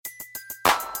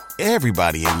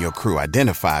Everybody in your crew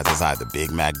identifies as either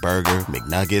Big Mac Burger,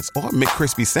 McNuggets, or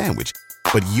McCrispy Sandwich.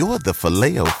 But you're the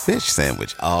Filet-O-Fish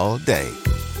Sandwich all day.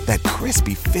 That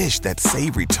crispy fish, that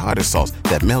savory tartar sauce,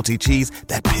 that melty cheese,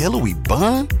 that pillowy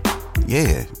bun.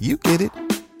 Yeah, you get it.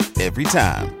 Every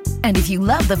time. And if you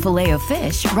love the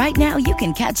Filet-O-Fish, right now you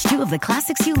can catch two of the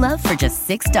classics you love for just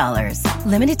 $6.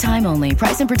 Limited time only.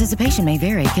 Price and participation may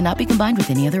vary. Cannot be combined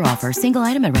with any other offer. Single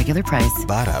item at regular price.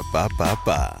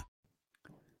 Ba-da-ba-ba-ba.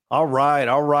 All right.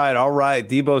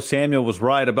 Deebo Samuel was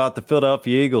right about the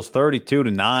Philadelphia Eagles,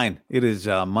 32-9. It is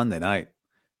Monday night.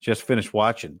 Just finished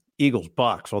watching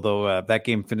Eagles-Bucks, although that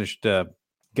game finished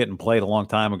getting played a long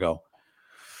time ago.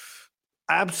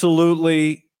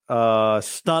 Absolutely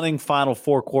stunning Final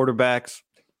Four quarterbacks.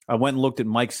 I went and looked at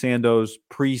Mike Sando's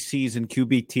preseason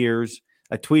QB tiers.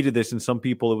 I tweeted this, and some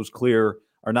people, it was clear,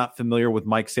 are not familiar with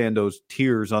Mike Sando's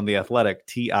tiers on The Athletic,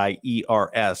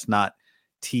 TIERS, not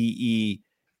TEARS.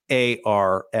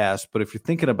 But if you're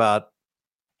thinking about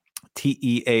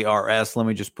TEARS, let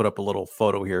me just put up a little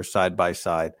photo here side by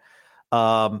side.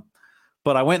 But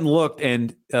I went and looked,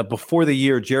 and before the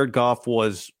year, Jared Goff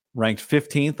was ranked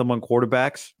 15th among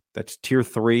quarterbacks. That's tier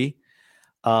 3.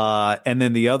 And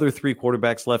then the other 3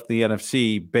 quarterbacks left in the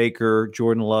NFC, Baker,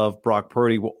 Jordan Love, Brock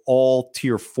Purdy, were all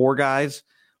tier 4 guys,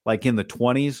 like in the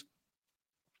 20s.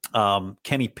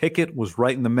 Kenny Pickett was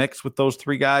right in the mix with those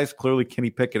 3 guys. Clearly,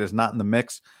 Kenny Pickett is not in the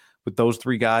mix with those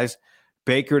 3 guys.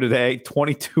 Baker today,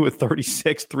 22 of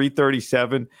 36,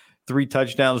 337, 3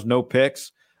 touchdowns, no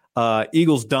picks.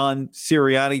 Eagles done.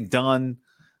 Sirianni done.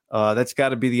 That's got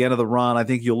to be the end of the run. I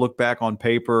think you'll look back on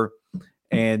paper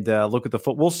and look at the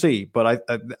foot. We'll see, but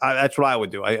I that's what I would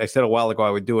do. I said a while ago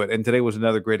I would do it, and today was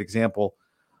another great example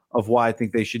of why I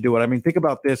think they should do it. I mean, think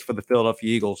about this for the Philadelphia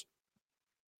Eagles.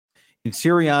 In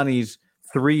Sirianni's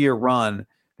 3-year run,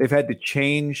 they've had to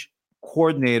change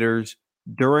coordinators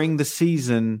during the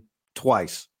season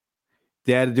twice.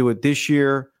 They had to do it this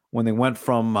year when they went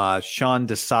from Sean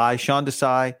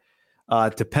Desai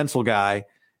to Pencil Guy,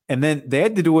 and then they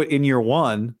had to do it in year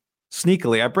 1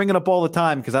 sneakily. I bring it up all the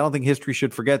time because I don't think history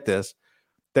should forget this,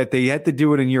 that they had to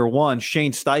do it in year 1.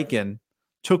 Shane Steichen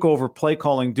took over play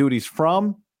calling duties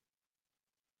from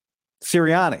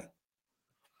Sirianni.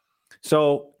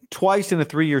 So twice in a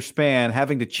 3-year span,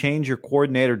 having to change your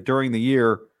coordinator during the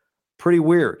year, pretty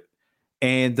weird.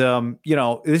 And,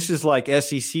 this is like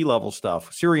SEC level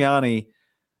stuff. Sirianni,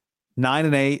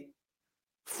 9-8,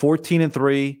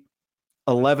 14-3,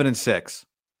 11-6.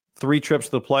 3 trips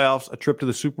to the playoffs, a trip to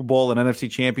the Super Bowl, an NFC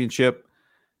championship.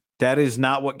 That is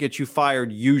not what gets you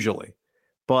fired usually.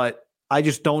 But I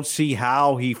just don't see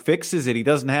how he fixes it. He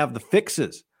doesn't have the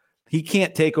fixes. He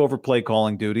can't take over play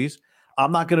calling duties.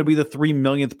 I'm not going to be the 3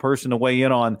 millionth person to weigh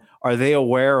in on, are they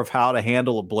aware of how to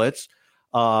handle a blitz?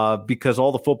 Because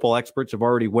all the football experts have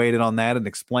already weighed in on that and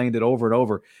explained it over and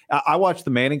over. I watched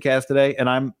the Manning cast today,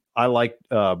 and I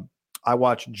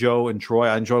watch Joe and Troy.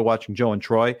 I enjoy watching Joe and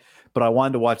Troy, but I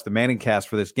wanted to watch the Manning cast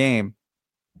for this game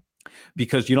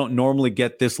because you don't normally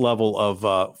get this level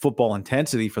of football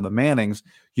intensity from the Mannings.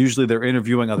 Usually they're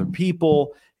interviewing other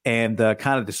people and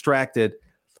kind of distracted.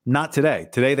 Not today.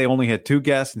 Today they only had 2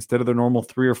 guests instead of their normal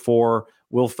 3 or 4.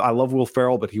 I love Will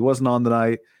Ferrell, but he wasn't on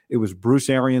tonight. It was Bruce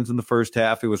Arians in the first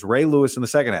half. It was Ray Lewis in the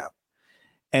second half.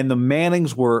 And the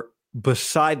Mannings were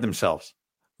beside themselves.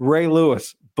 Ray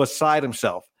Lewis, beside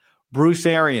himself. Bruce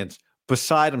Arians,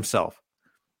 beside himself.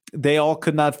 They all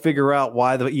could not figure out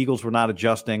why the Eagles were not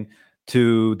adjusting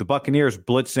to the Buccaneers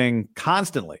blitzing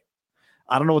constantly.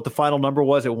 I don't know what the final number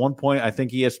was. At one point, I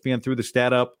think ESPN threw the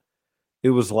stat up.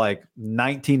 It was like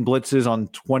 19 blitzes on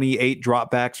 28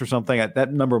 dropbacks or something.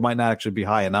 That number might not actually be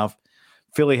high enough.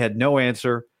 Philly had no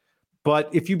answer. But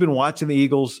if you've been watching the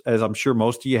Eagles, as I'm sure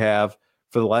most of you have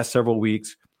for the last several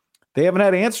weeks, they haven't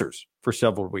had answers for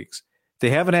several weeks. They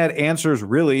haven't had answers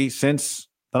really since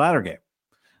the Niner game.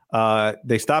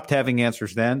 They stopped having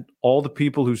answers then. All the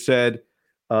people who said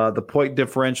the point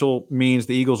differential means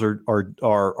the Eagles are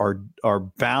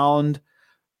bound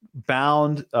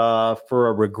for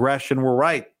a regression were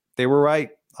right. They were right.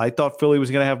 I thought Philly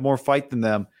was going to have more fight than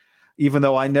them, even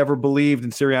though I never believed in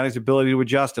Sirianni's ability to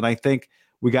adjust. And I think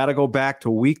we got to go back to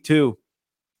week 2.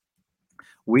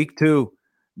 Week 2,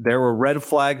 there were red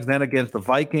flags then against the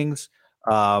Vikings.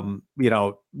 No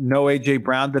A.J.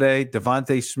 Brown today.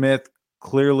 Devontae Smith,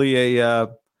 clearly a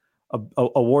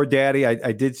war daddy.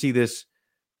 I did see this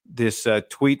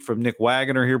tweet from Nick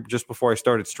Wagoner here just before I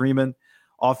started streaming.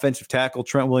 Offensive tackle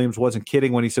Trent Williams wasn't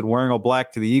kidding when he said wearing all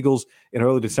black to the Eagles in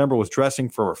early December was dressing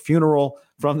for a funeral.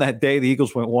 From that day, the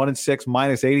Eagles went 1-6,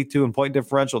 minus 82 in point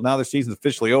differential. Now their season's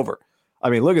officially over. I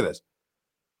mean, look at this.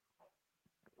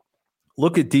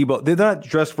 Look at Deebo. They're not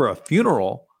dressed for a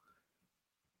funeral.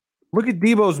 Look at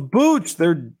Deebo's boots.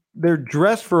 They're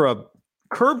dressed for a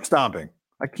curb stomping.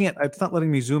 I can't. It's not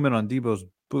letting me zoom in on Deebo's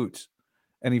boots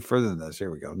any further than this. Here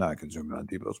we go. Now I can zoom in on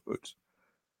Deebo's boots.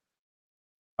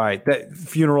 All right, that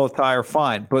funeral attire,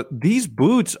 fine. But these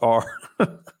boots are,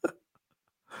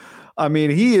 I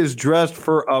mean, he is dressed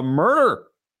for a murder.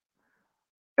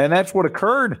 And that's what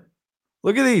occurred.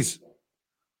 Look at these.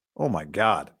 Oh, my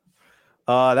God.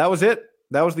 That was it.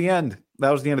 That was the end.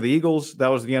 That was the end of the Eagles. That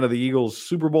was the end of the Eagles'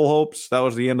 Super Bowl hopes. That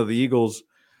was the end of the Eagles'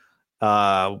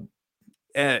 one-seed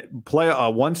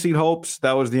hopes.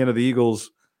 That was the end of the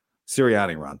Eagles'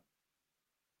 Sirianni run.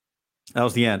 That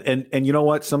was the end. And you know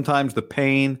what? Sometimes the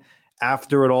pain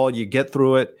after it all, you get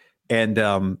through it and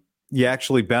you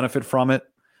actually benefit from it.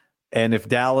 And if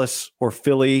Dallas or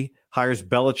Philly hires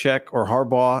Belichick or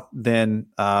Harbaugh, then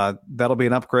that'll be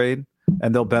an upgrade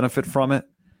and they'll benefit from it.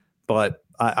 But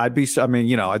at this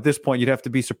point, you'd have to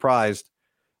be surprised.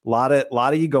 A lot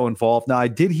of ego involved. Now, I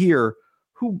did hear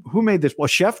who made this. Well,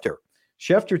 Schefter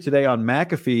today on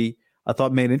McAfee, I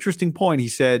thought made an interesting point. He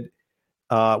said,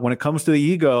 when it comes to the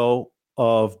ego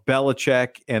of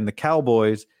Belichick and the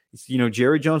Cowboys,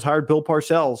 Jerry Jones hired Bill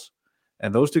Parcells,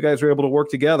 and those two guys were able to work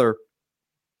together.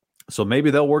 So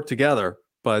maybe they'll work together.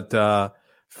 But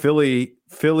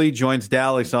Philly joins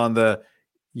Dallas on the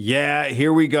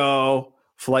here we go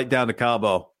flight down to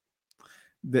Cabo.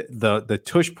 The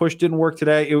tush push didn't work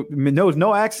today. It was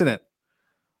no accident.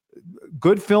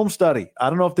 Good film study. I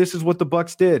don't know if this is what the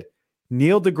Bucs did.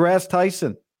 Neil deGrasse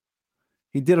Tyson.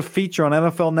 He did a feature on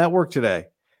NFL Network today.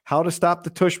 How to stop the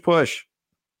tush push.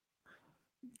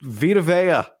 Vita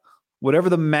Vea, whatever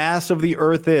the mass of the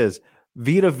earth is,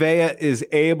 Vita Vea is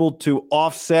able to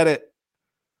offset it.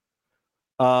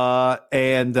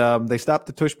 And they stopped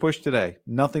the tush push today.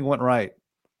 Nothing went right.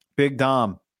 Big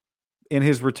Dom, in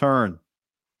his return,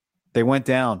 they went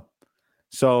down.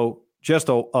 So just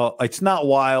it's not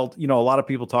wild. A lot of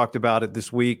people talked about it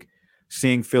this week,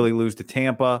 seeing Philly lose to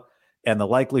Tampa and the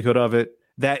likelihood of it.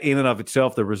 That in and of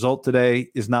itself, the result today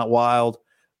is not wild.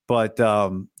 But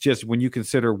just when you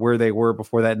consider where they were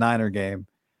before that Niner game,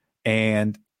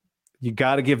 and you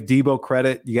got to give Deebo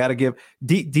credit. You got to give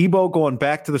Deebo going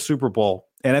back to the Super Bowl.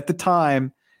 And at the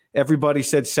time, everybody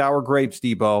said sour grapes,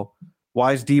 Deebo.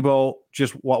 Why is Deebo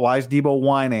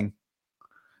whining?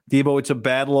 Deebo, it's a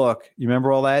bad look. You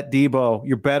remember all that? Deebo,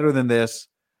 you're better than this.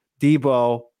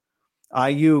 Deebo,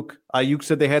 Ayuk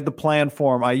said they had the plan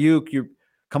for him. Ayuk,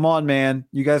 come on, man.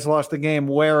 You guys lost the game.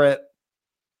 Wear it.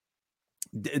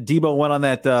 Deebo went on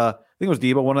that, I think it was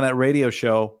Deebo, went on that radio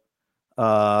show,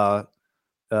 CBS,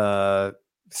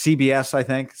 I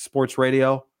think, sports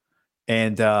radio,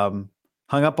 and hung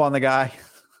up on the guy.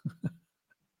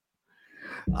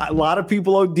 A lot of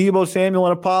people owe Deebo Samuel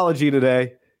an apology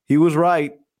today. He was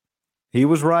right.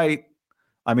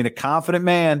 I mean, a confident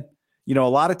man, a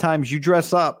lot of times you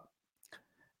dress up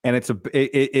and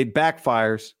it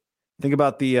backfires. Think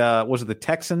about was it the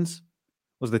Texans?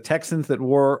 Was the Texans that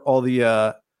wore all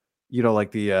the,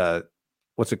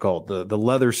 what's it called? The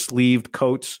leather sleeved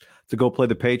coats to go play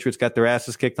the Patriots, got their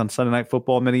asses kicked on Sunday Night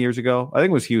Football many years ago. I think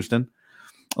it was Houston.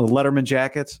 The Letterman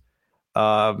jackets.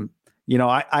 I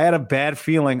had a bad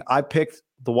feeling. I picked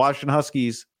the Washington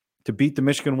Huskies to beat the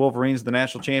Michigan Wolverines in the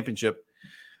national championship,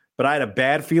 but I had a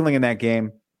bad feeling in that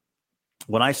game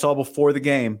when I saw before the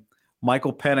game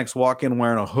Michael Penix walk in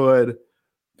wearing a hood,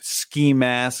 ski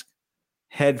mask,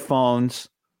 headphones,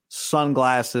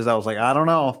 sunglasses. I was like, I don't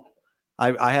know.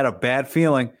 I had a bad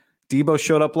feeling. Deebo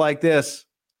showed up like this,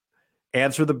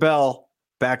 answered the bell,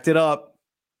 backed it up.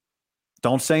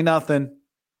 Don't say nothing.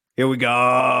 Here we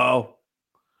go.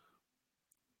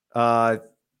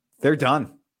 They're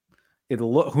done.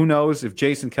 Who knows if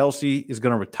Jason Kelce is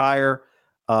going to retire.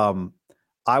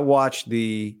 I watched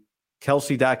the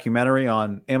Kelce documentary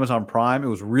on Amazon Prime. It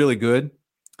was really good.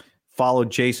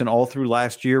 Followed Jason all through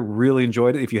last year. Really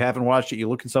enjoyed it. If you haven't watched it, you're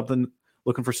looking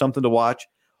for something to watch.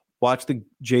 Watch the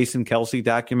Jason Kelce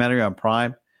documentary on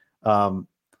Prime. But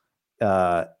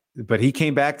he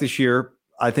came back this year,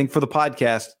 I think, for the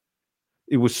podcast.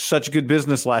 It was such good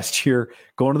business last year.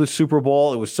 Going to the Super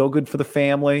Bowl, it was so good for the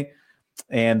family.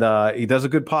 And he does a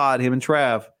good pod, him and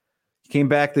Trav. He came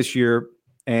back this year.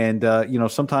 And,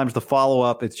 sometimes the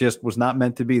follow-up, it just was not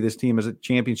meant to be. This team is a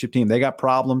championship team. They got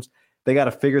problems. They got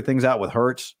to figure things out with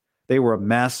Hurts. They were a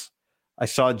mess. I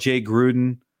saw Jay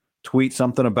Gruden tweet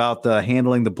something about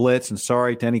handling the blitz and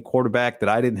sorry to any quarterback that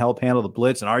I didn't help handle the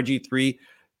blitz. And RG3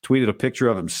 tweeted a picture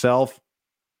of himself.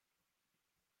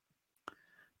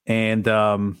 And,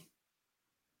 I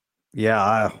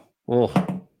don't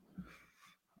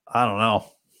know.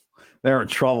 They're in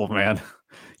trouble, man.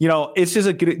 It's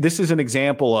just this is an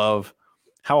example of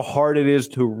how hard it is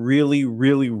to really,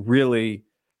 really, really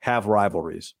have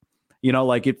rivalries.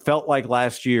 Like it felt like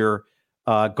last year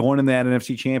going in that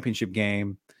NFC Championship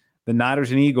game, the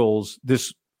Niners and Eagles,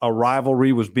 a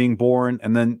rivalry was being born,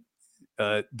 and then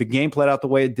the game played out the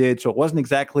way it did. So it wasn't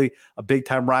exactly a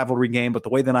big-time rivalry game, but the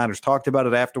way the Niners talked about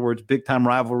it afterwards, big-time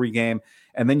rivalry game.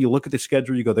 And then you look at the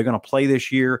schedule, you go, they're going to play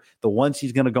this year. The ones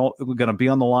he's going to be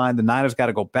on the line. The Niners got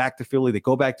to go back to Philly. They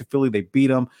go back to Philly. They beat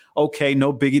them. Okay,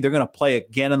 no biggie. They're going to play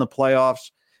again in the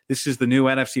playoffs. This is the new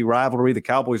NFC rivalry. The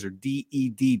Cowboys are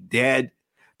DED dead.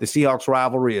 The Seahawks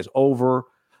rivalry is over.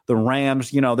 The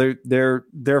Rams,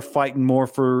 they're fighting more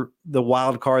for the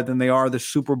wild card than they are the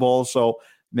Super Bowl. So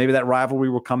maybe that rivalry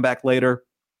will come back later.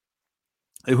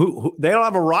 They don't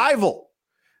have a rival.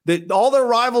 All their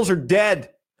rivals are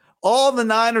dead. All the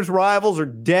Niners rivals are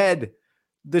dead.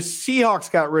 The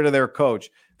Seahawks got rid of their coach.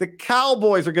 The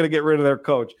Cowboys are going to get rid of their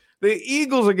coach. The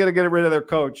Eagles are going to get rid of their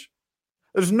coach.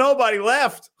 There's nobody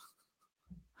left.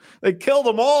 They killed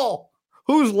them all.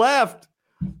 Who's left?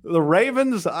 The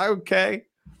Ravens? Okay.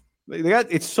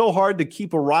 It's so hard to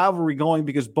keep a rivalry going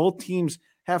because both teams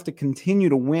have to continue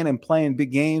to win and play in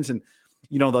big games. And,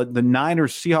 the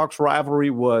Niners-Seahawks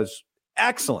rivalry was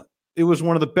excellent. It was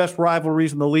one of the best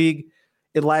rivalries in the league.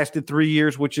 It lasted 3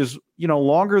 years, which is,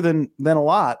 longer than a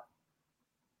lot.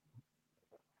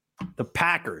 The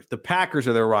Packers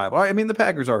are their rival. I mean, the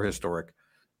Packers are a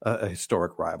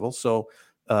historic rival. So,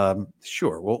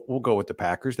 sure, we'll go with the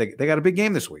Packers. They got a big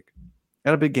game this week.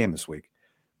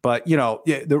 But,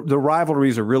 the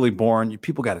rivalries are really born.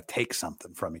 People got to take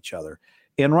something from each other.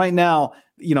 And right now,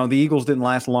 the Eagles didn't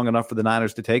last long enough for the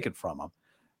Niners to take it from them.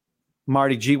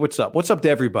 Marty G, what's up? What's up to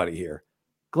everybody here?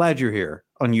 Glad you're here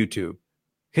on YouTube.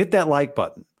 Hit that like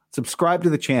button. Subscribe to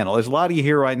the channel. There's a lot of you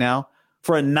here right now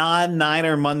for a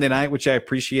non-Niner Monday night, which I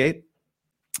appreciate.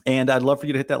 And I'd love for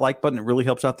you to hit that like button. It really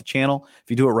helps out the channel. If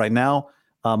you do it right now,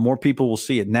 more people will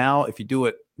see it now. If you do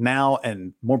it now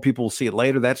and more people will see it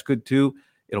later, that's good too.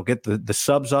 It'll get the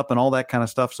subs up and all that kind of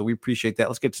stuff. So we appreciate that.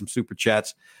 Let's get some super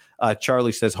chats.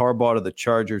 Charlie says Harbaugh to the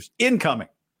Chargers. Incoming.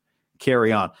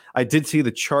 Carry on. I did see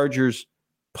the Chargers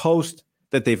post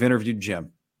that they've interviewed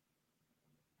Jim.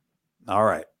 All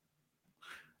right.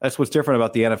 That's what's different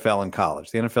about the NFL and college.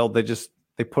 The NFL,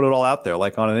 they put it all out there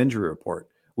like on an injury report.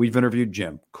 We've interviewed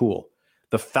Jim. Cool.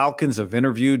 The Falcons have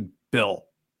interviewed Bill.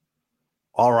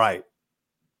 All right.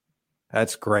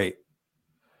 That's great.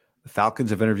 The Falcons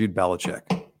have interviewed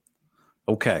Belichick.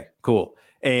 Okay, cool.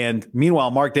 And meanwhile,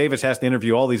 Mark Davis has to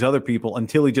interview all these other people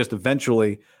until he just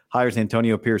eventually hires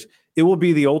Antonio Pierce. It will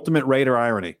be the ultimate Raider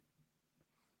irony.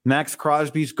 Max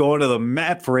Crosby's going to the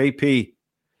mat for AP.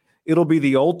 It'll be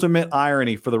the ultimate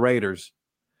irony for the Raiders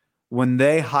when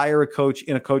they hire a coach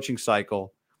in a coaching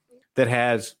cycle that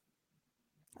has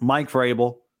Mike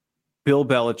Vrabel, Bill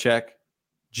Belichick,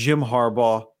 Jim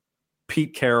Harbaugh,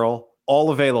 Pete Carroll,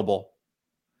 all available.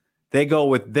 They go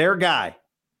with their guy,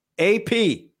 AP,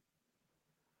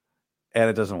 and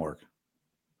it doesn't work.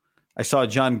 I saw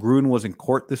John Gruden was in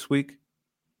court this week.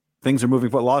 Things are moving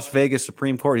forward. Las Vegas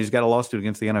Supreme Court, he's got a lawsuit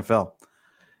against the NFL.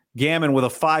 Gammon with a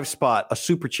 5 spot, a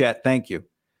super chat, thank you.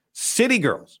 City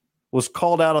Girls was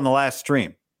called out on the last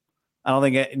stream. I don't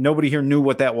think nobody here knew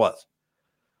what that was.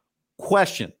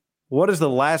 Question, what is the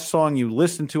last song you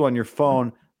listened to on your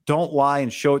phone? Don't lie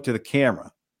and show it to the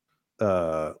camera.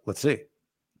 Let's see.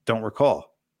 Don't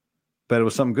recall. Bet it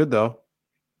was something good, though.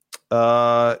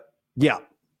 Yeah.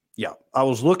 I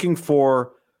was looking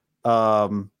for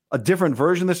a different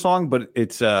version of the song, but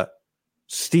it's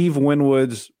Steve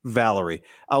Winwood's Valerie.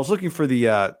 I was looking for the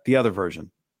other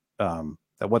version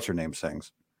that what's-her-name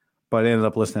sings, but I ended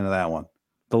up listening to that one.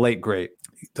 The late, great.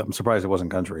 I'm surprised it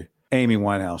wasn't country. Amy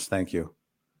Winehouse, thank you.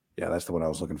 Yeah, that's the one I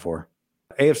was looking for.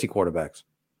 AFC quarterbacks.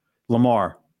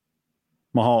 Lamar,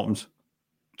 Mahomes,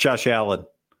 Josh Allen,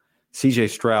 CJ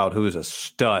Stroud, who is a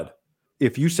stud.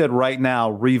 If you said right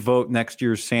now, revote next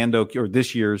year's Sando or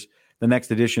this year's, the next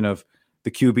edition of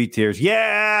the QB tiers.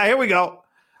 Yeah, here we go.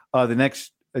 The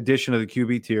next edition of the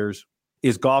QB tiers.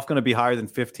 Is Goff going to be higher than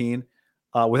 15?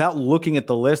 Without looking at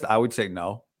the list, I would say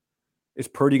no. Is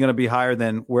Purdy going to be higher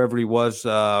than wherever he was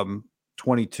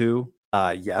 22?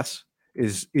 Yes.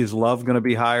 Is Love going to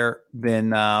be higher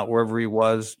than wherever he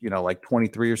was, like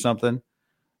 23 or something?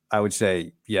 I would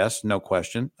say yes, no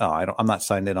question. I'm not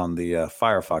signed in on the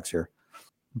Firefox here.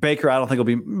 Baker, I don't think he'll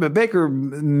be. Baker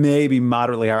maybe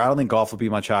moderately higher. I don't think Goff will be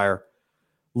much higher.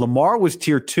 Lamar was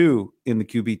tier 2 in the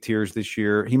QB tiers this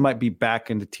year. He might be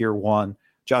back into tier 1.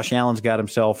 Josh Allen's got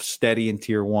himself steady in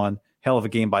tier 1. Hell of a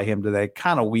game by him today.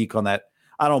 Kind of weak on that.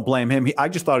 I don't blame him. I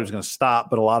just thought he was going to stop,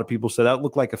 but a lot of people said that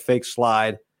looked like a fake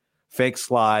slide. fake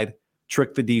slide,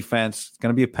 trick the defense. It's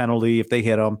going to be a penalty if they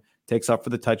hit him. Takes up for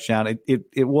the touchdown.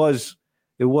 It was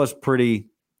pretty,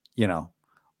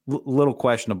 little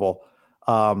questionable.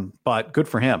 But good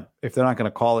for him. If they're not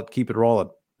going to call it, keep it rolling.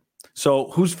 So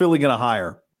who's Philly going to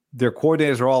hire? Their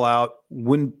coordinators are all out.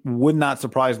 Would not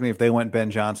surprise me if they went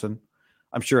Ben Johnson.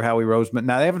 I'm sure Howie Roseman.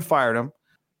 Now, they haven't fired him.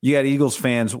 You had Eagles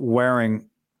fans wearing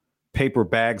paper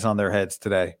bags on their heads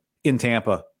today in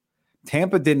Tampa.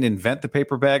 Tampa didn't invent the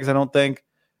paper bags, I don't think,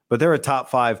 but they're a top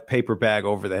 5 paper bag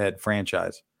over the head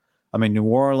franchise. I mean, New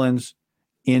Orleans,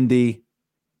 Indy,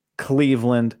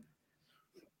 Cleveland,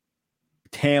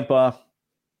 Tampa.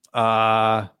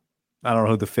 I don't know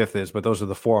who the 5th is, but those are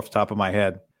the 4 off the top of my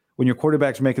head. When your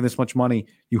quarterback's making this much money,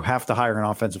 you have to hire an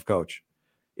offensive coach.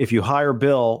 If you hire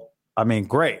Bill, I mean,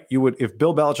 great. You would, if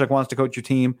Bill Belichick wants to coach your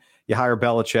team, you hire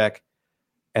Belichick,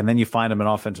 and then you find him an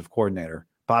offensive coordinator.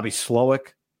 Bobby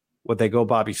Slowick, would they go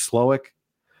Bobby Slowick?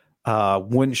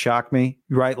 Wouldn't shock me,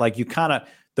 right? Like you kind of,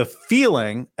 the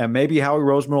feeling, and maybe Howie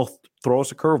Roseman will throw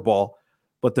us a curveball,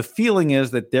 but the feeling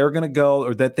is that they're going to go,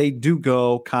 or that they do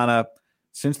go kind of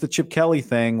since the Chip Kelly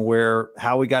thing where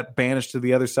Howie got banished to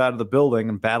the other side of the building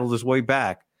and battled his way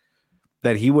back,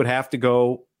 that he would have to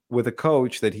go with a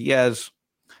coach that he has,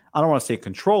 I don't want to say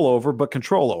control over, but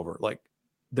control over. Like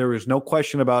there is no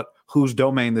question about whose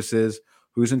domain this is,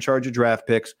 who's in charge of draft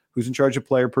picks, who's in charge of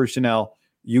player personnel.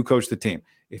 You coach the team.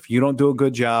 If you don't do a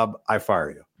good job, I fire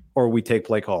you, or we take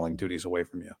play calling duties away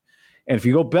from you. And if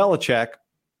you go Belichick,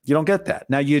 you don't get that.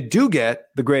 Now, you do get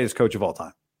the greatest coach of all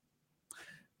time,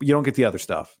 but you don't get the other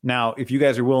stuff. Now, if you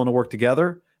guys are willing to work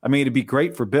together, I mean, it'd be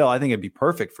great for Bill. I think it'd be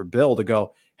perfect for Bill to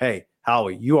go, hey,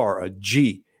 Howie, you are a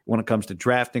G when it comes to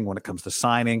drafting, when it comes to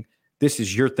signing. This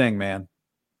is your thing, man.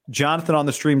 Jonathan on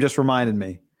the stream just reminded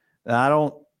me. And I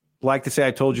don't like to say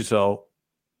I told you so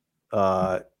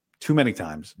too many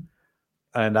times.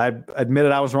 And I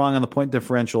admitted I was wrong on the point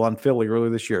differential on Philly earlier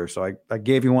this year. So I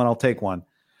gave you one. I'll take one.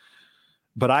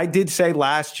 But I did say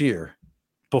last year,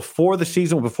 before the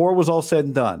season, before it was all said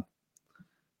and done,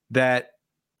 that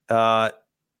that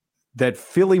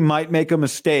Philly might make a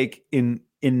mistake in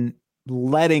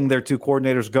letting their 2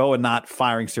 coordinators go and not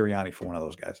firing Sirianni for one of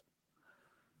those guys.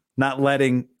 Not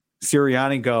letting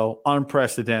Sirianni go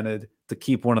unprecedented to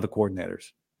keep one of the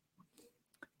coordinators.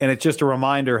 And it's just a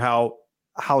reminder how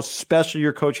special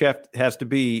your coach has to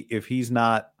be if he's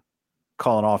not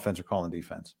calling offense or calling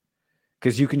defense.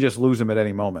 Because you can just lose him at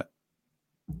any moment.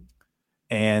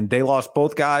 And they lost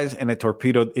both guys, and it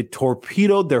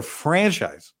torpedoed their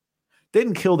franchise. They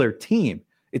didn't kill their team.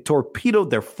 It torpedoed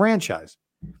their franchise.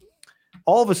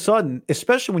 All of a sudden,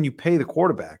 especially when you pay the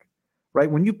quarterback,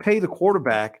 right? When you pay the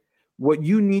quarterback, what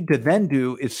you need to then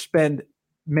do is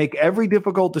make every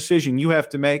difficult decision you have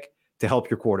to make to help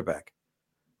your quarterback,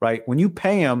 right? When you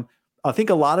pay him, I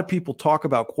think a lot of people talk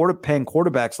about paying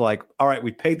quarterbacks like, all right,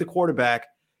 we paid the quarterback.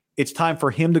 It's time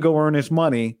for him to go earn his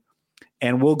money,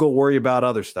 and we'll go worry about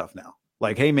other stuff now.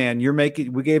 Like, hey, man, we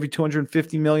gave you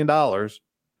 $250 million.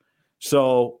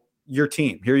 So your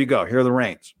team, here you go. Here are the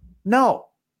reins. No.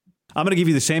 I'm going to give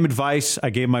you the same advice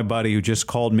I gave my buddy who just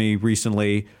called me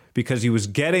recently because he was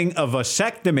getting a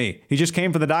vasectomy. He just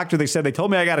came from the doctor. They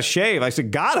told me I got to shave. I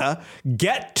said, gotta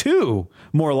get 2,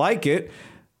 more like it.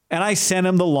 And I sent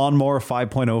him the Lawnmower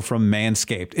 5.0 from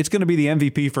Manscaped. It's going to be the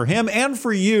MVP for him and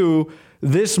for you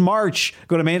this March.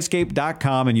 Go to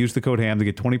manscaped.com and use the code HAM to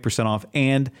get 20% off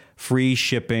and free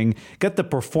shipping. Get the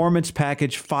Performance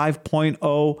Package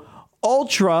 5.0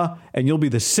 Ultra, and you'll be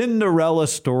the Cinderella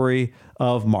story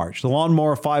of March. The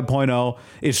Lawnmower 5.0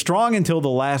 is strong until the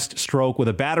last stroke with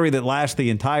a battery that lasts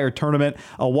the entire tournament,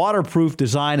 a waterproof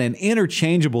design, and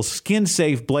interchangeable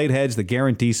skin-safe blade heads that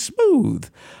guarantee smooth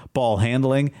ball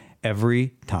handling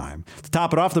every time. To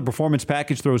top it off, the Performance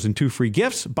Package throws in 2 free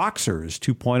gifts, Boxers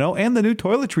 2.0, and the new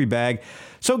toiletry bag.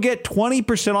 So get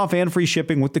 20% off and free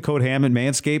shipping with the code HAM at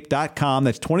manscaped.com.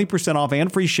 That's 20% off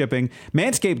and free shipping.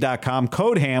 Manscaped.com,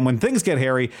 code HAM. When things get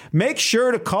hairy, make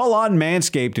sure to call on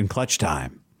Manscaped in clutch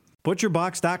time.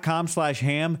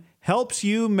 ButcherBox.com/ham helps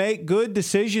you make good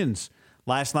decisions.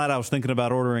 Last night I was thinking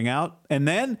about ordering out, and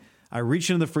then I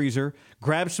reached into the freezer,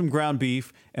 grabbed some ground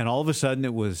beef, and all of a sudden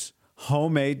it was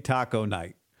homemade taco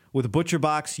night. With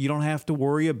ButcherBox, you don't have to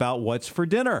worry about what's for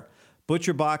dinner.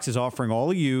 ButcherBox is offering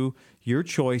all of you your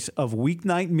choice of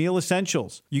weeknight meal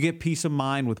essentials. You get peace of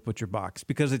mind with ButcherBox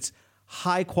because it's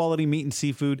high-quality meat and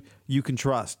seafood you can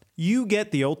trust. You get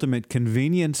the ultimate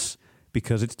convenience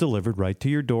because it's delivered right to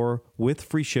your door with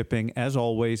free shipping, as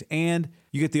always, and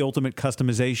you get the ultimate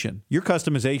customization. Your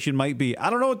customization might be,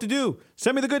 I don't know what to do.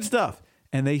 Send me the good stuff.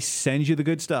 and they send you the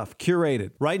good stuff,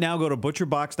 curated. Right now, go to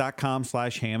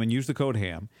butcherbox.com/ham and use the code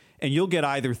HAM, and you'll get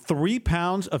either 3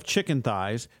 pounds of chicken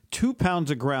thighs, 2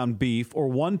 pounds of ground beef, or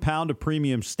 1 pound of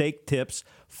premium steak tips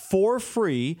for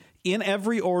free in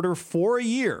every order for a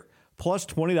year, plus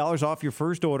 $20 off your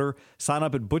first order. Sign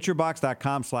up at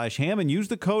butcherbox.com/ham and use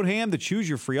the code HAM to choose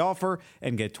your free offer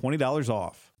and get $20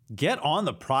 off. Get on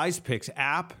the Prize Picks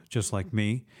app, just like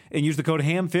me, and use the code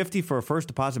HAM50 for a first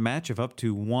deposit match of up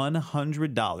to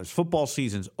 $100. Football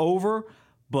season's over,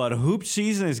 but hoop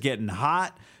season is getting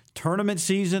hot. Tournament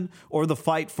season or the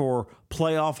fight for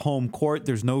playoff home court,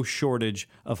 there's no shortage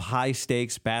of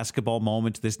high-stakes basketball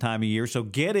moments this time of year. So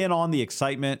get in on the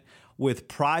excitement with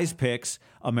Prize Picks,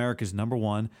 America's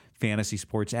 #1 fantasy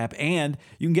sports app. And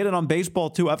you can get it on baseball,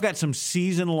 too. I've got some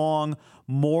season-long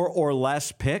more or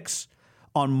less picks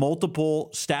on multiple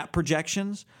stat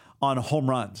projections on home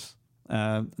runs.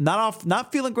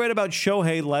 Not feeling great about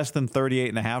Shohei less than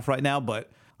 38.5 right now,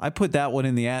 but I put that one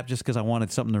in the app just because I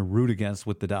wanted something to root against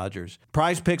with the Dodgers.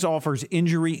 Prize Picks offers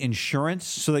injury insurance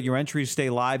so that your entries stay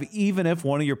live even if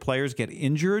one of your players get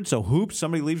injured. So hoops,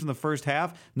 somebody leaves in the first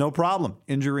half, no problem,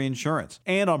 injury insurance.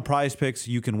 And on Prize Picks,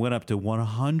 you can win up to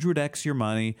 100x your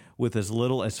money with as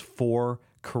little as 4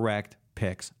 correct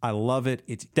picks. I love it.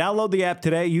 Download the app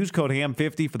today. Use code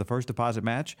HAM50 for the first deposit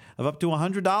match of up to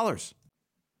 $100.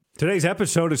 Today's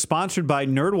episode is sponsored by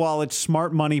NerdWallet's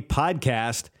Smart Money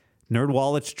Podcast.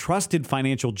 NerdWallet's trusted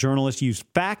financial journalists use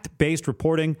fact-based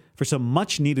reporting for some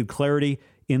much-needed clarity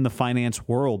in the finance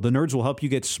world. The nerds will help you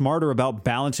get smarter about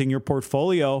balancing your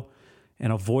portfolio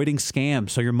and avoiding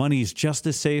scams so your money is just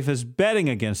as safe as betting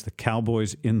against the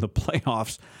Cowboys in the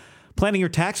playoffs. Planning your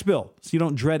tax bill so you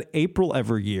don't dread April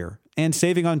every year. And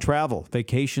saving on travel.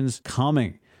 Vacations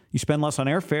coming. You spend less on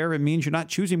airfare. It means you're not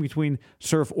choosing between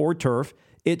surf or turf.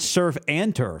 It's surf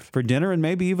and turf for dinner and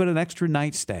maybe even an extra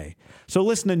night stay. So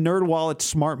listen to NerdWallet's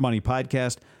Smart Money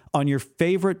Podcast on your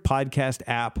favorite podcast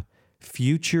app.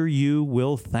 Future you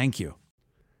will thank you.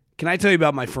 Can I tell you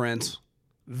about my friends?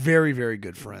 Very, very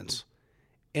good friends.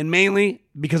 And mainly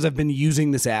because I've been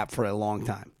using this app for a long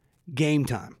time. Game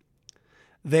Time.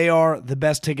 They are the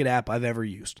best ticket app I've ever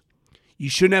used. You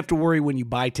shouldn't have to worry when you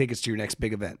buy tickets to your next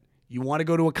big event. You want to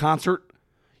go to a concert?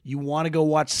 You want to go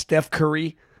watch Steph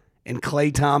Curry and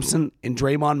Klay Thompson and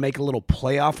Draymond make a little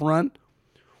playoff run?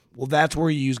 Well, that's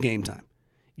where you use Game Time.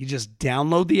 You just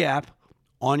download the app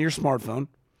on your smartphone,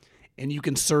 and you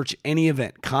can search any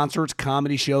event, concerts,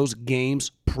 comedy shows,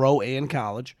 games, pro and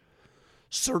college.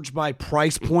 Search by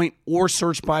price point or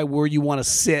search by where you want to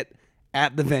sit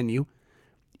at the venue.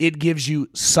 It gives you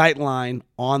sightline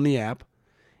on the app.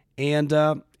 And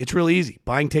it's really easy.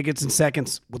 Buying tickets in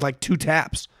seconds with like 2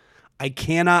 taps. I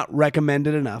cannot recommend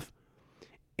it enough.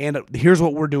 And here's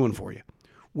what we're doing for you.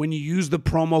 When you use the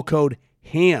promo code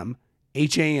HAM,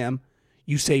 H-A-M,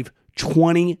 you save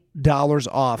 $20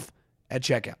 off at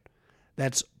checkout.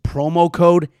 That's promo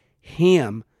code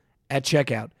HAM at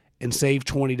checkout and save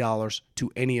 $20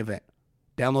 to any event.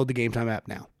 Download the Game Time app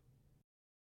now.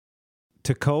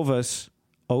 Tecovas,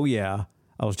 oh yeah.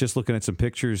 I was just looking at some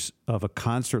pictures of a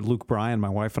concert Luke Bryan, my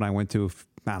wife and I went to,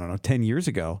 10 years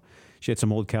ago. She had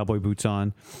some old cowboy boots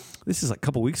on. This is like a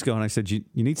couple weeks ago, and I said, you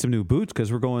need some new boots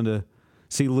because we're going to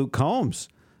see Luke Combs.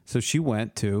 So she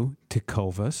went to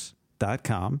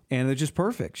tecovas.com, and they're just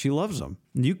perfect. She loves them.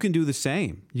 You can do the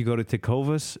same. You go to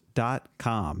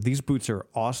tecovas.com. These boots are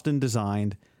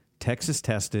Austin-designed,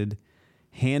 Texas-tested,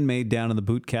 handmade down in the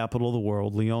boot capital of the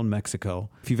world, León, Mexico.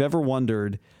 If you've ever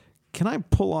wondered, can I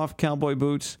pull off cowboy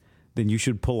boots? Then you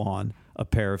should pull on a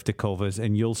pair of Tecovas,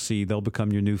 and you'll see they'll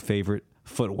become your new favorite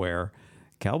footwear.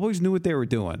 Cowboys knew what they were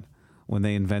doing when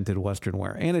they invented Western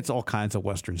wear, and it's all kinds of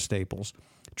Western staples.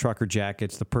 Trucker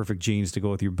jackets, the perfect jeans to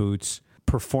go with your boots,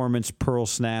 performance pearl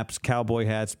snaps, cowboy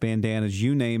hats, bandanas,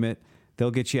 you name it, they'll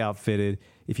get you outfitted.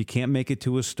 If you can't make it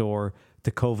to a store,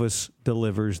 Tecovas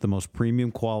delivers the most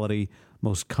premium quality,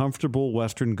 most comfortable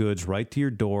Western goods right to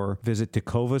your door. Visit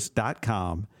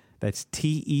tecovas.com. That's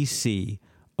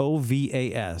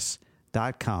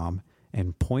TECOVAS.com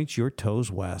and point your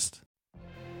toes west.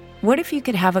 What if you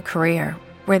could have a career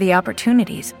where the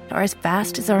opportunities are as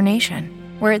vast as our nation,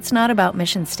 where it's not about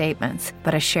mission statements,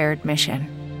 but a shared mission?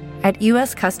 At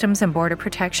U.S. Customs and Border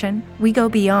Protection, we go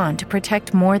beyond to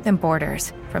protect more than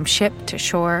borders. From ship to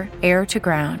shore, air to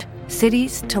ground,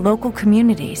 cities to local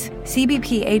communities,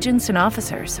 CBP agents and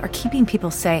officers are keeping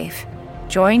people safe.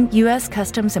 Join U.S.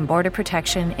 Customs and Border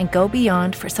Protection and go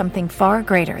beyond for something far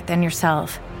greater than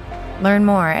yourself. Learn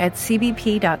more at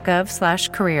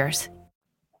cbp.gov/careers.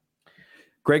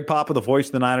 Greg Papa, the voice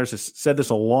of the Niners, has said this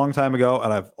a long time ago,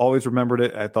 and I've always remembered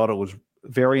it. I thought it was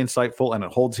very insightful, and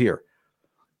it holds here.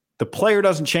 The player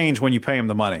doesn't change when you pay him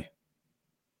the money.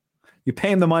 You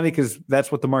pay him the money because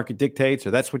that's what the market dictates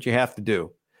or that's what you have to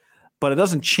do. But it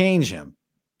doesn't change him.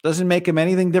 Doesn't make him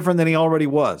anything different than he already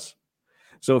was.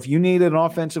 So if you needed an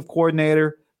offensive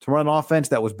coordinator to run an offense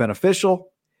that was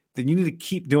beneficial, then you need to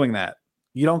keep doing that.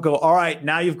 You don't go, all right,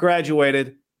 now you've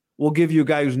graduated. We'll give you a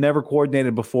guy who's never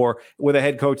coordinated before with a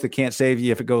head coach that can't save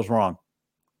you if it goes wrong.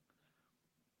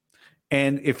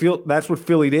 And that's what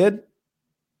Philly did.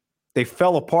 They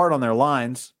fell apart on their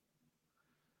lines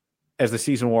as the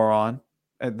season wore on.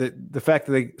 The fact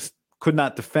that they could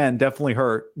not defend definitely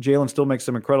hurt. Jalen still makes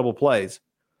some incredible plays.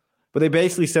 But they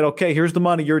basically said, okay, here's the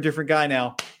money. You're a different guy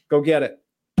now. Go get it.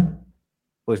 Well,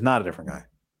 he's not a different guy.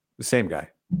 The same guy.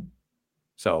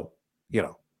 So,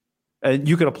 and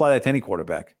you could apply that to any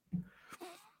quarterback.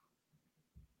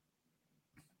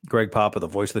 Greg Papa, the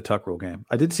voice of the Tuck Rule game.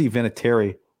 I did see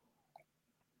Vinatieri.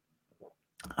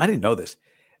 I didn't know this.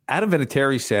 Adam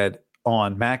Vinatieri said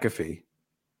on McAfee,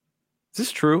 is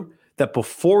this true? That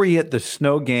before he hit the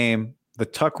snow game, the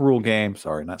Tuck Rule game,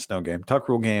 sorry, not snow game, Tuck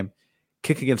Rule game,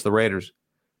 kick against the Raiders,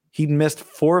 he'd missed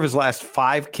 4 of his last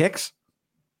 5 kicks.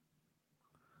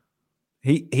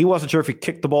 He wasn't sure if he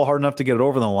kicked the ball hard enough to get it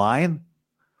over the line.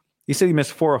 He said he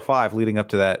missed 4 or 5 leading up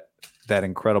to that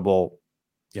incredible,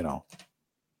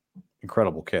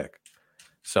 incredible kick.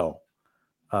 So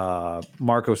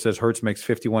Marco says Hurts makes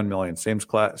 $51 million, same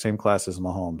class as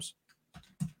Mahomes.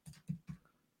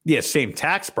 Yeah, same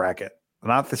tax bracket,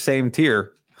 not the same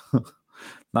tier,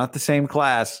 not the same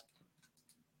class.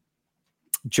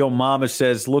 Joe Mama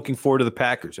says, looking forward to the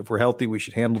Packers. If we're healthy, we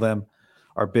should handle them.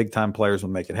 Our big-time players will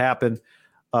make it happen.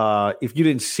 If you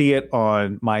didn't see it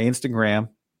on my Instagram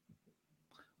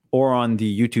or on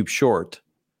the YouTube short,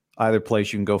 either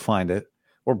place you can go find it,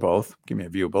 or both. Give me a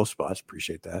view of both spots.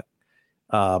 Appreciate that.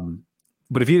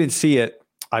 But if you didn't see it,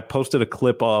 I posted a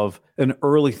clip of an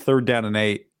early 3rd down and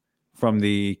 8 from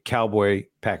the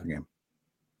Cowboy-Packer game.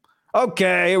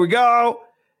 Okay, here we go.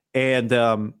 And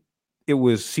it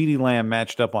was CeeDee Lamb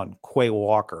matched up on Quay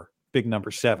Walker, big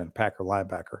number 7, Packer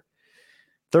linebacker.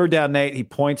 3rd down and 8, he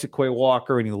points at Quay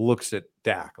Walker and he looks at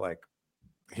Dak like,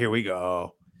 here we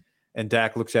go. And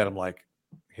Dak looks at him like,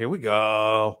 here we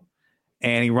go.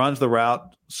 And he runs the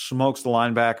route, smokes the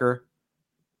linebacker.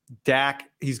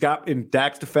 In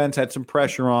Dak's defense, had some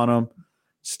pressure on him,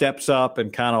 steps up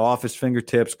and kind of off his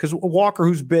fingertips because Walker,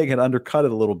 who's big, had undercut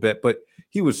it a little bit, but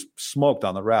he was smoked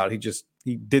on the route.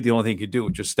 He did the only thing he could do,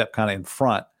 which was step kind of in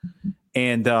front.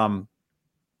 And I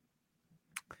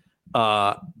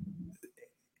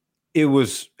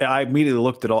immediately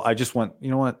looked at I just went, you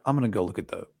know what? I'm going to go look at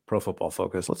the Pro Football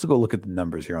Focus. Let's go look at the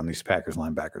numbers here on these Packers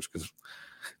linebackers because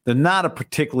they're not a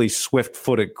particularly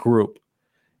swift-footed group.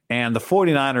 And the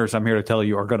 49ers, I'm here to tell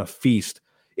you, are going to feast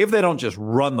if they don't just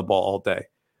run the ball all day,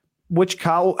 which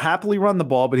Kyle will happily run the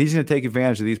ball, but he's going to take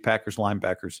advantage of these Packers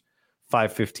linebackers,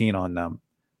 5:15 on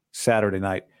Saturday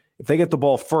night. If they get the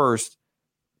ball first,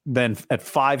 then at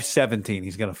 5:17,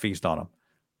 he's going to feast on them.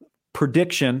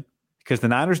 Prediction, because the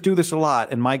Niners do this a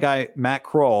lot, and my guy, Matt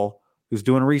Kroll, who's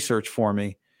doing research for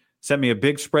me, sent me a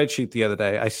big spreadsheet the other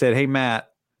day. I said, hey, Matt.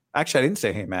 Actually, I didn't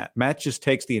say, hey, Matt. Matt just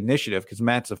takes the initiative because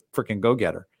Matt's a freaking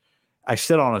go-getter. I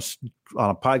said on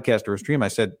a podcast or a stream, I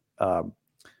said,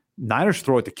 Niners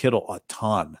throw it to Kittle a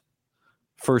ton.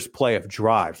 First play of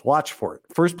drives. Watch for it.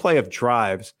 First play of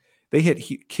drives. They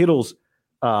hit Kittle's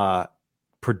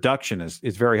production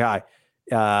is very high.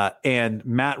 And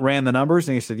Matt ran the numbers,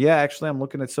 and he said, yeah, actually, I'm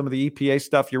looking at some of the EPA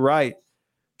stuff. You're right.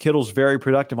 Kittle's very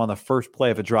productive on the first play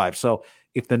of a drive. So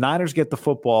if the Niners get the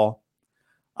football,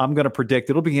 I'm going to predict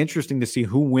it'll be interesting to see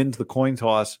who wins the coin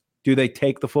toss. Do they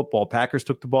take the football? Packers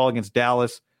took the ball against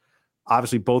Dallas.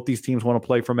 Obviously, both these teams want to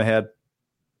play from ahead.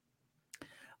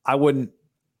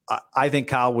 I think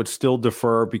Kyle would still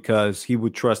defer because he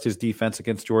would trust his defense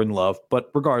against Jordan Love. But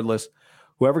regardless,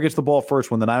 whoever gets the ball first,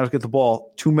 when the Niners get the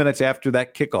ball 2 minutes after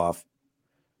that kickoff,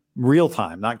 real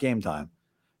time, not game time,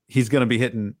 he's going to be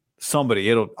hitting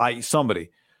somebody. Somebody.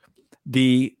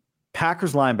 The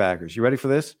Packers linebackers, you ready for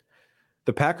this?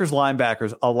 The Packers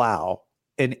linebackers allow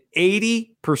an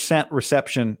 80%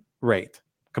 reception rate.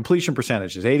 Completion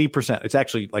percentage is 80%. It's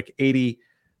actually like 80.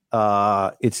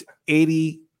 It's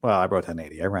 80. Well, I wrote down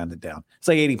 80. I rounded down. It's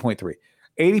like 80.3.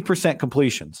 80%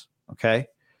 completions, okay,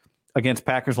 against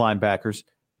Packers linebackers.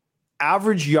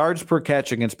 Average yards per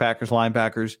catch against Packers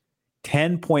linebackers,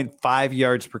 10.5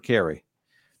 yards per carry.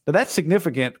 Now, that's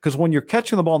significant because when you're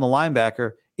catching the ball in the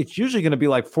linebacker, it's usually going to be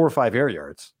like 4 or 5 air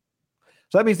yards.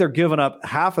 So that means they're giving up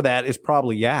half of that is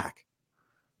probably yak.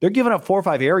 They're giving up 4 or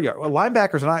 5 air yards. Well,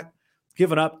 linebackers are not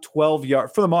giving up 12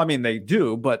 yards. For them, I mean, they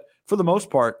do, but for the most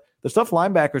part, the stuff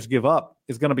linebackers give up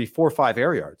is going to be 4 or 5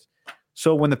 air yards.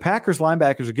 So when the Packers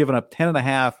linebackers are giving up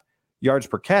 10.5 yards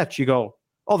per catch, you go,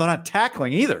 oh, they're not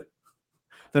tackling either.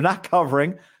 They're not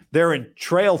covering. They're in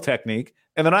trail technique,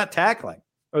 and they're not tackling,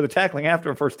 or they're tackling after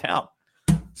a first down.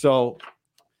 So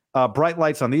bright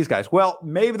lights on these guys. Well,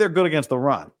 maybe they're good against the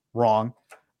run. Wrong.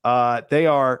 They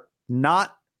are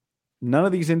not. None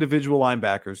of these individual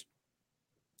linebackers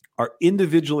are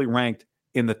individually ranked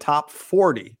in the top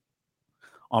 40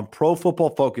 on Pro Football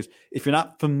Focus. If you're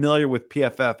not familiar with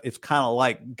PFF, it's kind of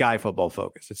like Guy Football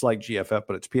Focus. It's like GFF,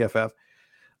 but it's PFF.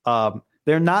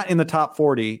 They're not in the top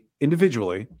 40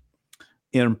 individually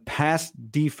in pass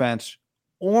defense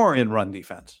or in run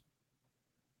defense.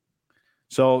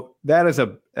 So that is a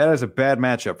bad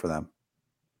matchup for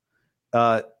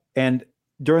them. And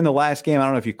during the last game, I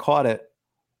don't know if you caught it,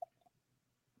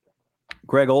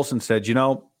 Greg Olson said, they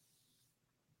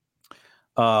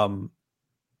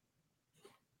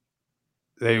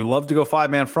love to go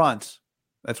 5-man fronts.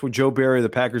 That's what Joe Barry, the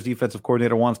Packers defensive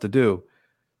coordinator, wants to do.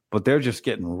 But they're just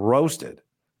getting roasted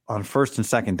on first and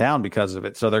second down because of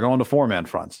it. So they're going to 4-man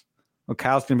fronts. Well,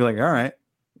 Kyle's going to be like, all right,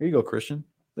 here you go, Christian.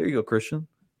 There you go, Christian.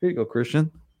 Here you go, Christian.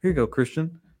 Here you go,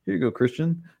 Christian. Here you go,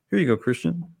 Christian. Here you go,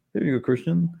 Christian. Here you go,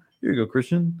 Christian. Here you go,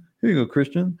 Christian. Here you go,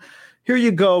 Christian. Here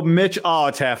you go, Mitch. Oh,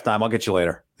 it's halftime. I'll get you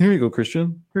later. Here you go,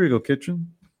 Christian. Here you go,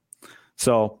 Kitchen.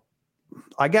 So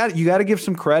you got to give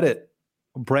some credit.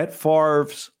 Brett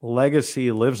Favre's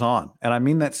legacy lives on, and I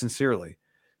mean that sincerely.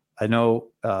 I know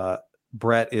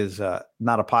Brett is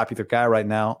not a popular guy right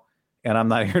now, and I'm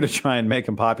not here to try and make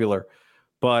him popular,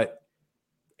 but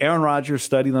Aaron Rodgers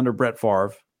studied under Brett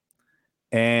Favre,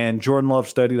 and Jordan Love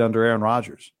studied under Aaron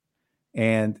Rodgers.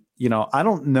 And, I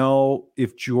don't know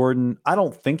if Jordan – I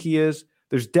don't think he is.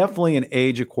 There's definitely an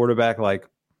age at quarterback like,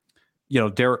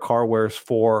 Derek Carr wears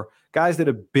 4. Guys that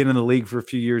have been in the league for a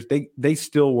few years, they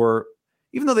still were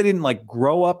 – even though they didn't like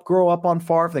grow up on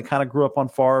Favre, they kind of grew up on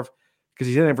Favre because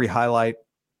he's in every highlight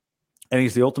and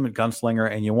he's the ultimate gunslinger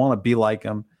and you want to be like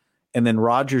him. And then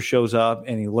Rodgers shows up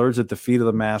and he learns at the feet of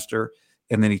the master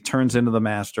and then he turns into the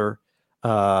master.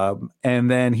 And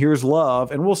then here's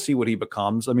Love, and we'll see what he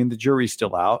becomes. I mean, the jury's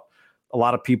still out. A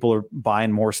lot of people are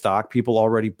buying more stock. People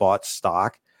already bought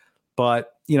stock.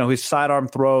 But, his sidearm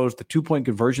throws, the 2-point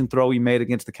conversion throw he made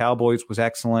against the Cowboys was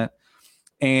excellent.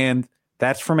 And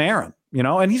that's from Aaron,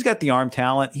 and he's got the arm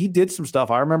talent. He did some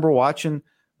stuff. I remember watching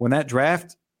when that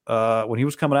draft, when he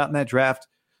was coming out in that draft,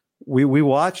 we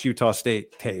watched Utah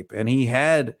State tape, and he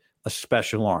had a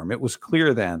special arm. It was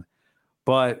clear then.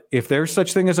 But if there's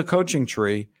such thing as a coaching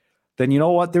tree, then you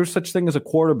know what? There's such thing as a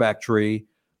quarterback tree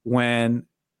when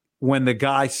the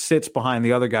guy sits behind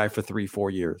the other guy for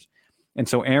 3-4 years. And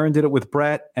so Aaron did it with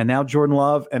Brett and now Jordan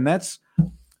Love. And that's,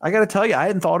 I got to tell you, I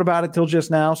hadn't thought about it till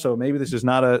just now. So maybe this is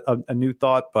not a new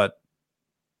thought, but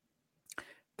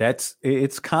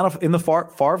it's kind of in the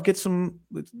Favre gets some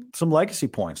legacy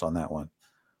points on that one.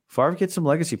 Favre gets some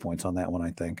legacy points on that one,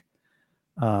 I think.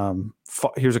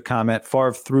 Here's a comment.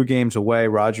 Favre threw games away.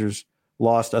 Rodgers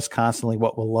lost us constantly.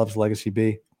 What will Love's legacy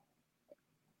be?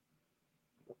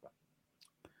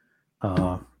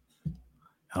 I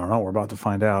don't know. We're about to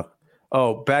find out.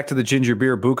 Oh, back to the ginger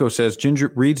beer. Bucco says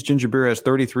Reed's ginger beer has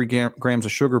 33 grams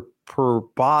of sugar per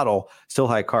bottle, still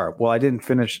high carb. Well, I didn't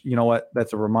finish. You know what?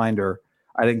 That's a reminder.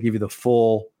 I didn't give you the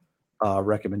full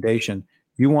recommendation.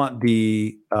 You want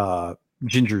the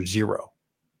ginger zero.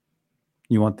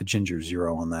 You want the ginger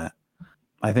zero on that.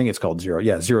 I think it's called zero.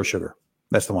 Yeah, zero sugar.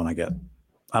 That's the one I get.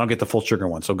 I don't get the full sugar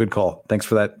one. So good call. Thanks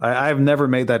for that. I've never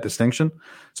made that distinction.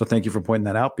 So thank you for pointing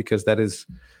that out because that is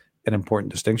an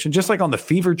important distinction. Just like on the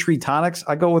Fever Tree tonics,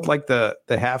 I go with like the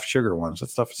half sugar ones. That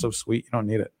stuff is so sweet. You don't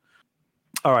need it.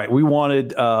 All right. We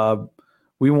wanted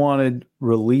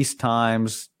release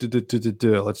times.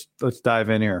 Let's dive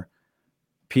in here.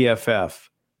 PFF,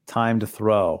 time to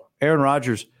throw. Aaron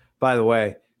Rodgers, by the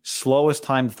way, slowest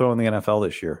time to throw in the NFL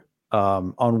this year.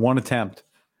 On one attempt.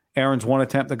 Aaron's one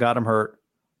attempt that got him hurt,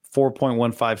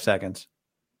 4.15 seconds.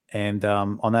 And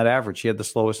on that average, he had the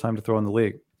slowest time to throw in the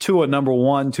league. Tua, number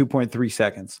 1, 2.3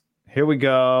 seconds. Here we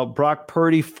go. Brock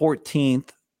Purdy, 14th,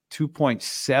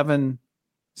 2.7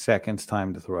 seconds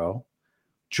time to throw.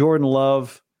 Jordan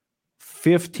Love,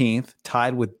 15th,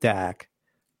 tied with Dak,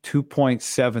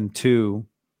 2.72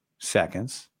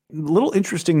 seconds. Little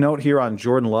interesting note here on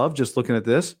Jordan Love, just looking at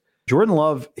this. Jordan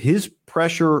Love, his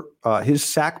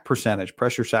sack percentage,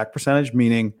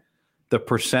 meaning the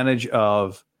percentage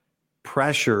of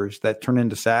pressures that turn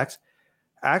into sacks,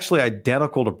 actually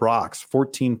identical to Brock's,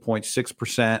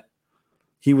 14.6%.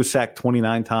 He was sacked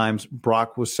 29 times.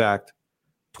 Brock was sacked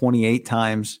 28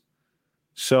 times.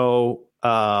 So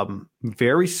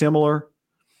very similar.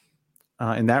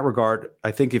 in that regard.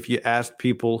 I think if you asked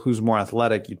people who's more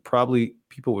athletic,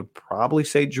 people would probably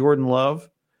say Jordan Love,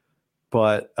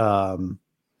 but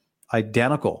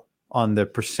identical on the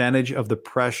percentage of the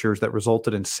pressures that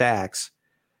resulted in sacks.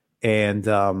 And,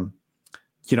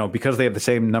 because they have the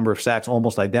same number of sacks,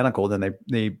 almost identical, then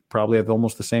they probably have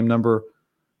almost the same number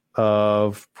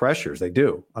of pressures. They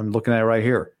do. I'm looking at it right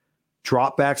here.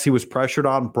 Dropbacks he was pressured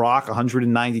on, Brock,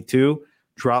 192.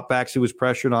 Dropbacks he was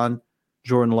pressured on,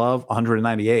 Jordan Love,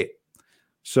 198.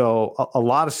 So a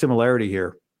lot of similarity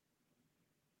here.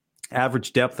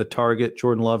 Average depth of target,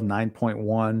 Jordan Love,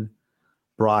 9.1.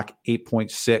 Brock,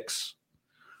 8.6.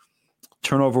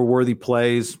 Turnover-worthy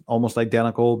plays, almost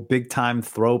identical. Big-time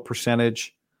throw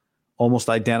percentage, almost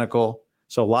identical.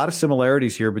 So a lot of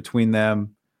similarities here between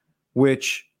them,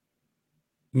 which,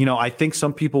 I think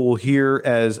some people will hear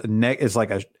as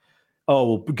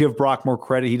we'll give Brock more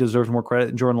credit. He deserves more credit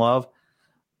than Jordan Love.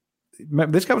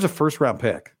 This guy was a first-round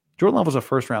pick. Jordan Love was a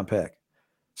first-round pick.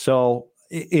 So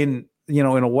in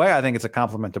a way, I think it's a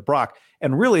compliment to Brock.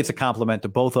 And really, it's a compliment to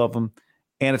both of them,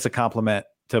 and it's a compliment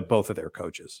to both of their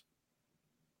coaches.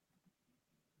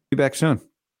 Be back soon.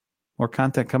 More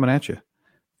content coming at you.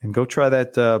 And go try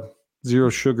that zero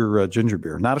sugar ginger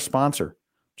beer. Not a sponsor,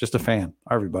 just a fan.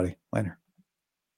 All right, everybody. Later.